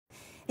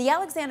The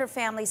Alexander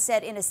family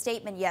said in a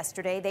statement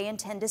yesterday they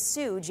intend to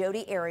sue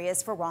Jodi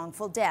Arias for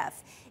wrongful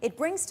death. It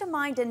brings to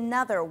mind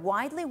another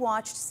widely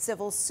watched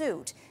civil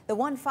suit, the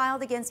one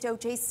filed against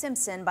OJ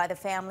Simpson by the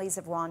families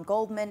of Ron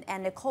Goldman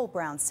and Nicole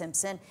Brown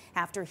Simpson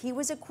after he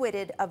was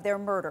acquitted of their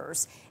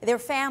murders. Their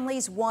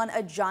families won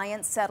a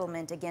giant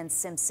settlement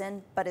against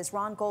Simpson, but as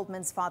Ron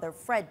Goldman's father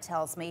Fred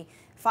tells me,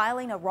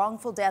 filing a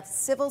wrongful death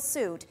civil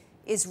suit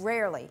is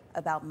rarely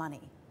about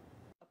money.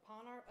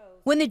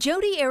 When the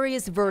Jodi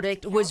Arias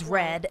verdict was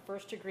read,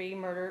 first-degree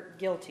murder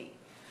guilty.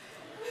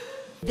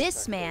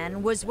 This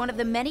man was one of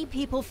the many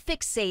people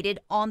fixated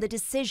on the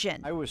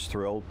decision. I was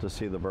thrilled to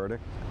see the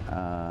verdict.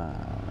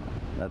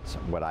 That's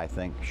what I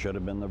think should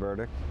have been the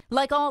verdict.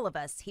 Like all of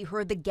us, he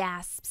heard the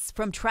gasps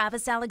from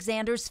Travis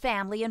Alexander's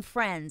family and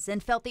friends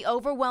and felt the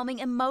overwhelming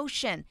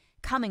emotion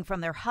coming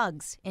from their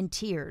hugs and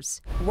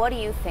tears. What do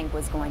you think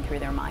was going through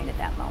their mind at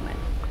that moment?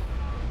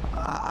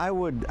 I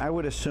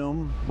would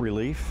assume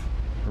relief.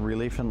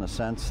 Relief in the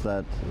sense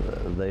that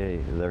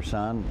their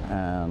son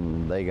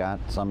and they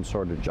got some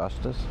sort of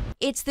justice.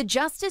 It's the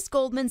justice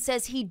Goldman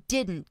says he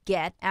didn't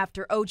get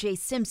after OJ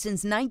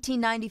Simpson's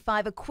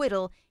 1995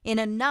 acquittal in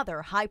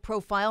another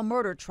high-profile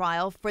murder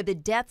trial for the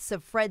deaths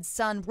of Fred's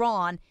son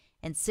Ron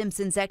and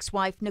Simpson's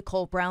ex-wife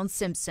Nicole Brown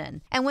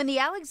Simpson. And when the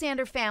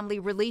Alexander family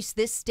released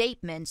this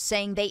statement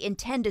saying they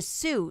intend to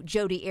sue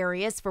Jodi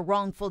Arias for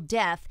wrongful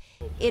death,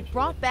 it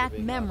brought back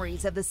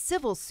memories of the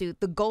civil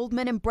suit the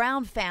Goldman and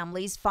Brown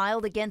families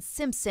filed against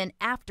Simpson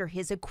after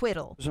his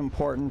acquittal. It was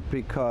important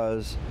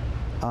because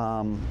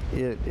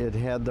it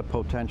had the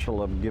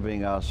potential of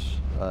giving us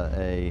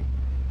a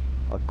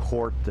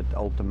court that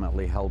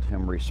ultimately held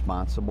him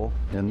responsible.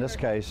 In this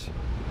case,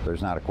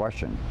 there's not a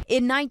question.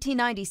 In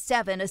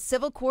 1997, a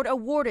civil court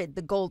awarded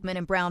the Goldman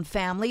and Brown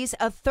families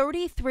a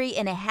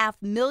 $33.5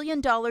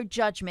 million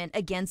judgment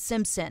against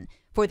Simpson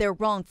for their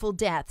wrongful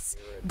deaths.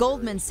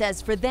 Goldman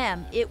says for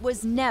them, it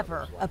was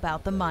never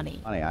about the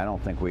money. I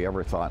don't think we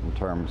ever thought in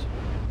terms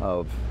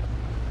of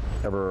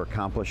ever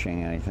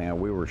accomplishing anything.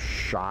 We were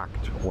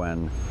shocked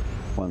when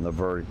the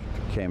verdict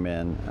came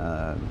in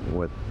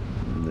with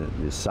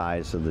the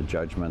size of the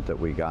judgment that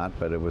we got,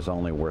 but it was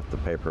only worth the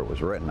paper it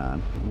was written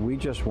on. We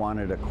just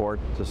wanted a court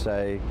to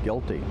say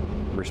guilty,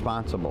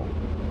 responsible,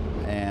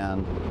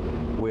 and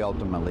we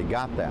ultimately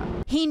got that.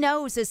 He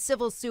knows a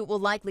civil suit will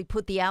likely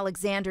put the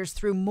Alexanders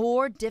through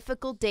more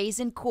difficult days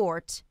in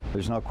court.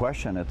 There's no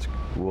question it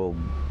will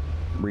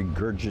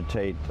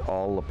regurgitate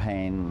all the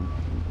pain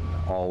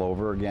all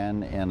over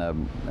again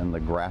in the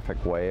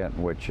graphic way in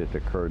which it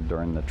occurred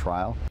during the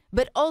trial.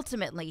 But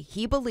ultimately,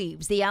 he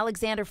believes the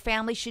Alexander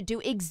family should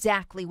do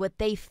exactly what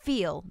they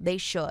feel they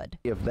should.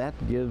 If that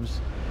gives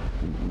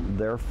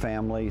their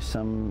family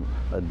some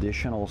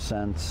additional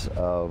sense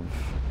of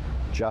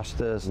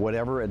justice,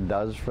 whatever it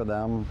does for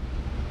them,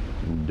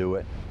 do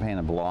it. The pain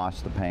of loss,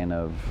 the pain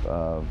of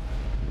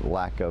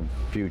lack of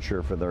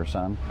future for their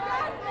son.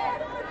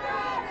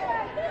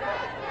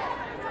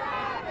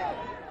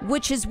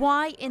 Which is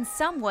why, in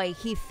some way,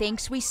 he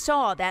thinks we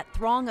saw that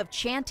throng of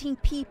chanting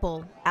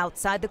people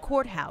outside the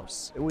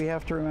courthouse. We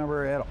have to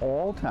remember at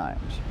all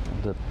times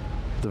that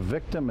the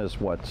victim is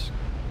what's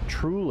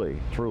truly,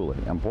 truly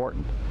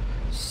important.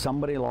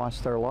 Somebody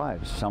lost their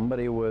lives.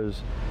 Somebody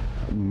was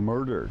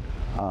murdered.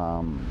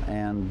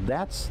 And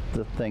that's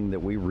the thing that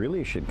we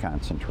really should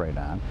concentrate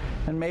on.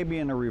 And maybe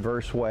in a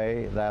reverse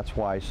way, that's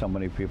why so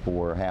many people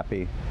were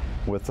happy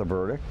with the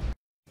verdict.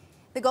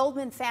 The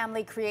Goldman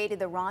family created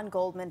the Ron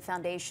Goldman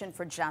Foundation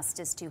for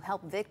Justice to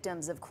help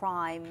victims of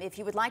crime. If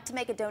you would like to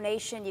make a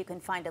donation, you can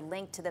find a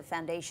link to the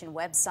foundation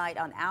website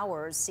on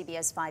ours,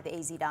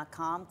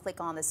 CBS5AZ.com. Click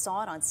on the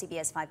Saw It on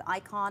CBS5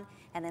 icon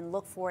and then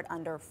look for it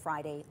under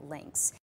Friday links.